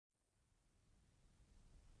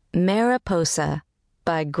Mariposa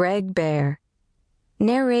by Greg Bear.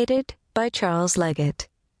 Narrated by Charles Leggett.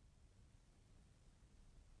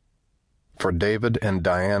 For David and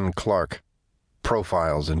Diane Clark,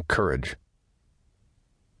 Profiles in Courage.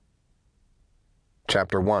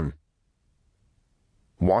 Chapter 1.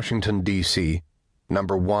 Washington, D.C.,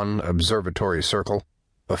 Number 1 Observatory Circle,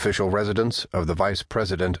 official residence of the Vice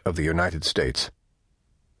President of the United States.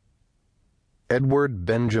 Edward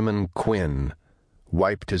Benjamin Quinn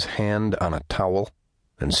wiped his hand on a towel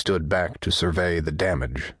and stood back to survey the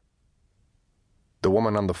damage. The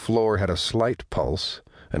woman on the floor had a slight pulse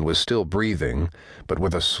and was still breathing, but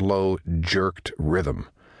with a slow, jerked rhythm.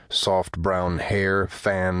 Soft brown hair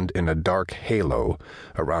fanned in a dark halo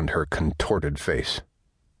around her contorted face.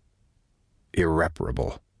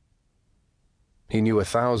 Irreparable. He knew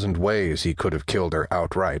 1,000 ways he could have killed her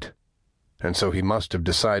outright, and so he must have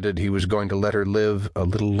decided he was going to let her live a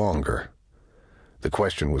little longer. The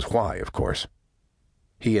question was why, of course.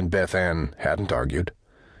 He and Beth Ann hadn't argued.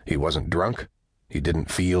 He wasn't drunk. He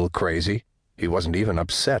didn't feel crazy. He wasn't even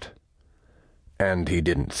upset. And he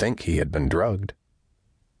didn't think he had been drugged.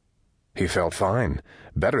 He felt fine,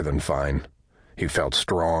 better than fine. He felt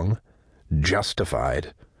strong,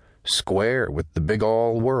 justified, square with the big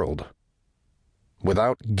all-world.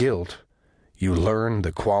 Without guilt, you learn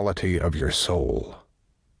the quality of your soul.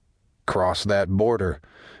 Cross that border,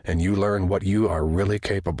 and you learn what you are really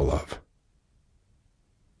capable of.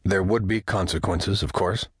 There would be consequences, of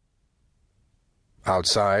course.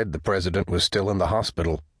 Outside, the president was still in the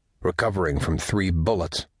hospital, recovering from 3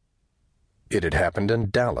 bullets. It had happened in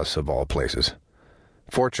Dallas, of all places.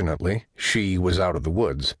 Fortunately, she was out of the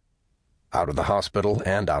woods, out of the hospital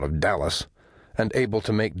and out of Dallas, and able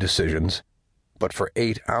to make decisions. But for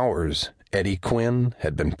 8 hours, Eddie Quinn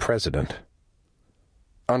had been president.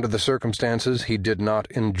 Under the circumstances, he did not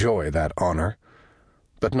enjoy that honor,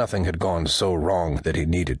 but nothing had gone so wrong that he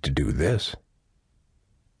needed to do this.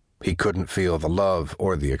 He couldn't feel the love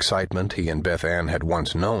or the excitement he and Beth Ann had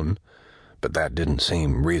once known, but that didn't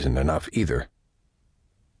seem reason enough either.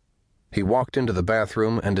 He walked into the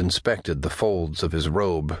bathroom and inspected the folds of his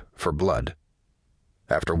robe for blood.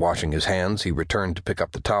 After washing his hands, he returned to pick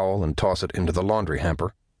up the towel and toss it into the laundry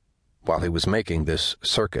hamper. While he was making this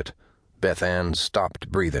circuit, Beth Ann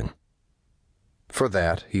stopped breathing. For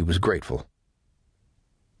that, he was grateful.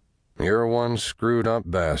 "You're one screwed-up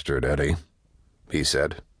bastard, Eddie," he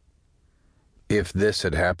said. If this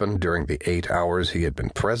had happened during the 8 hours he had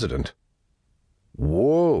been president...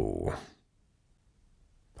 Whoa!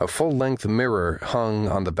 A full-length mirror hung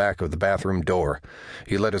on the back of the bathroom door.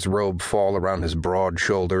 He let his robe fall around his broad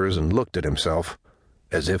shoulders and looked at himself,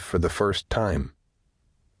 as if for the first time.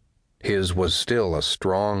 His was still a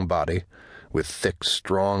strong body, with thick,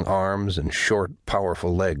 strong arms and short,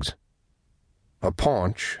 powerful legs. A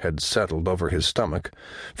paunch had settled over his stomach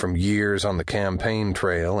from years on the campaign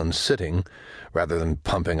trail and sitting, rather than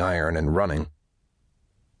pumping iron and running.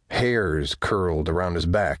 Hairs curled around his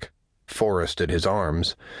back, forested his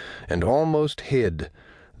arms, and almost hid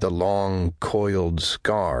the long, coiled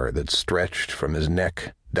scar that stretched from his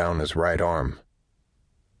neck down his right arm.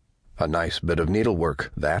 A nice bit of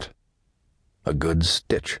needlework, that. A good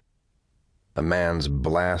stitch. A man's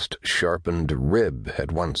blast-sharpened rib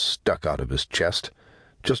had once stuck out of his chest,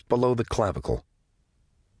 just below the clavicle.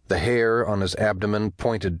 The hair on his abdomen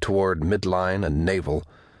pointed toward midline and navel,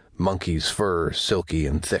 monkey's fur silky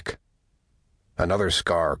and thick. Another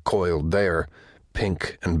scar coiled there,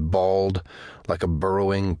 pink and bald, like a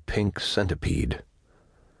burrowing pink centipede.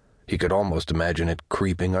 He could almost imagine it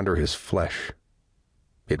creeping under his flesh.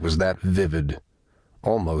 It was that vivid,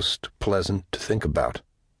 almost pleasant to think about.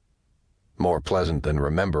 More pleasant than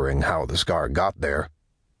remembering how the scar got there.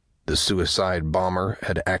 The suicide bomber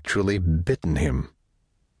had actually bitten him.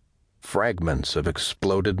 Fragments of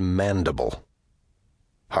exploded mandible.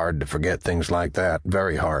 Hard to forget things like that,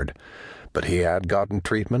 very hard. But he had gotten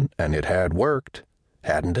treatment, and it had worked,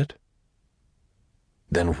 hadn't it?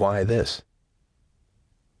 Then why this?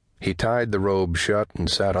 He tied the robe shut and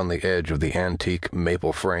sat on the edge of the antique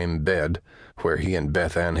maple frame bed where he and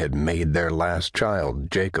Beth Ann had made their last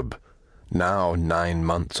child, Jacob, now 9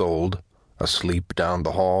 months old, asleep down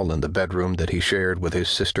the hall in the bedroom that he shared with his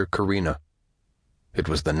sister Karina. It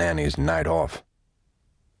was the nanny's night off.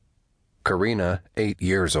 Karina, 8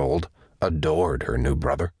 years old, adored her new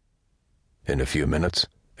brother. In a few minutes,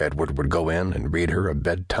 Edward would go in and read her a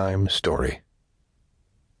bedtime story.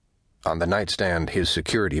 On the nightstand, his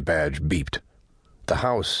security badge beeped. The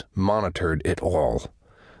house monitored it all.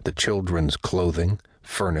 The children's clothing,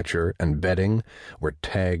 furniture, and bedding were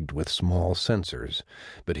tagged with small sensors,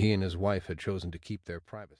 but he and his wife had chosen to keep their privacy.